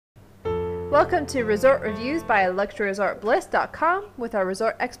Welcome to Resort Reviews by LuxuryResortBliss.com with our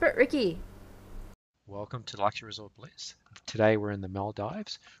resort expert, Ricky. Welcome to Luxury Resort Bliss. Today we're in the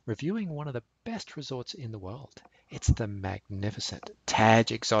Maldives reviewing one of the best resorts in the world. It's the magnificent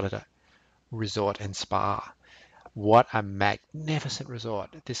Taj Exotica Resort and Spa. What a magnificent resort.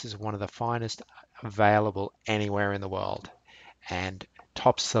 This is one of the finest available anywhere in the world and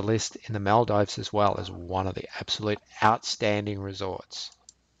tops the list in the Maldives as well as one of the absolute outstanding resorts.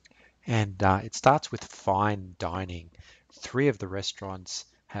 And it starts with fine dining. Three of the restaurants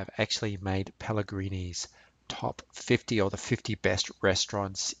have actually made Pellegrini's top 50 or the 50 best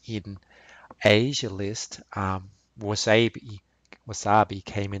restaurants in Asia list. Wasabi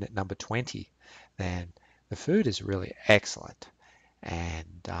came in at number 20. Then the food is really excellent.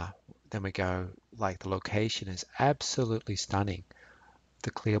 And then we go, like the location is absolutely stunning.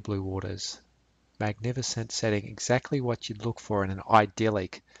 The clear blue waters, magnificent setting, exactly what you'd look for in an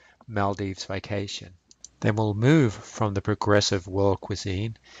idyllic Maldives vacation. Then we'll move from the progressive world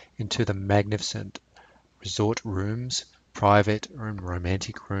cuisine into the magnificent resort rooms, private room,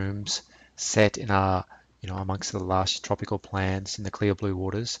 romantic rooms, set in amongst the lush tropical plants in the clear blue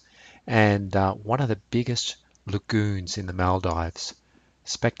waters, and one of the biggest lagoons in the Maldives.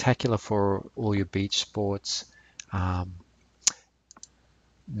 Spectacular for all your beach sports, um,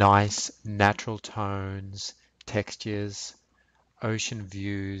 nice natural tones, textures, ocean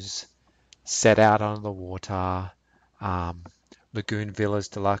views, set out on the water, um, lagoon villas,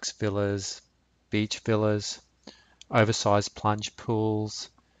 deluxe villas, beach villas, oversized plunge pools,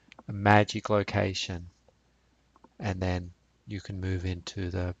 a magic location. And then you can move into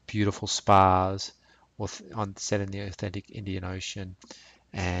the beautiful spas set in the authentic Indian Ocean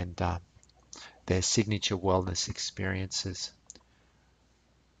and their signature wellness experiences.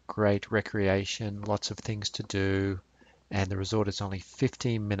 Great recreation, lots of things to do, and the resort is only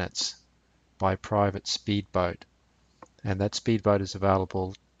 15 minutes by private speedboat. And that speedboat is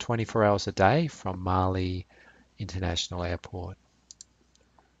available 24 hours a day from Mali International Airport.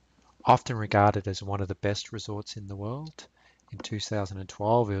 Often regarded as one of the best resorts in the world. In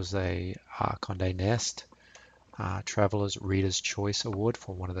 2012, it was a Condé Nast Travelers Reader's Choice Award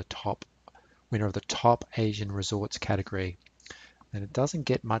for winner of the top Asian resorts category. And it doesn't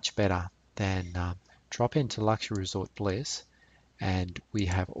get much better than drop into Luxury Resort Bliss and we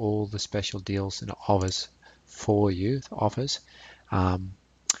have all the special deals and offers for you.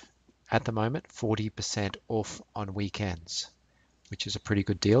 At the moment, 40% off on weekends, which is a pretty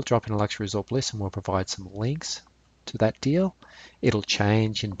good deal. Drop in a Luxury Resort Bliss and we'll provide some links to that deal. It'll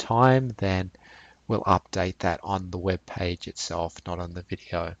change in time, then we'll update that on the web page itself, not on the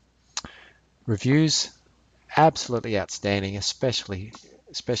video. Reviews, absolutely outstanding, especially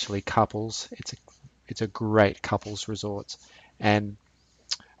couples. It's a great couples resort, and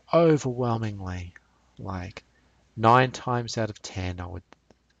overwhelmingly, like 9 times out of 10, I would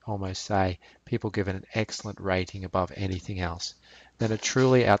almost say, people give it an excellent rating above anything else. Then a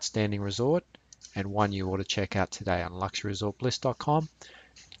truly outstanding resort, and one you ought to check out today on luxuryresortbliss.com.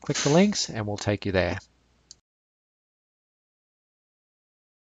 Click the links and we'll take you there.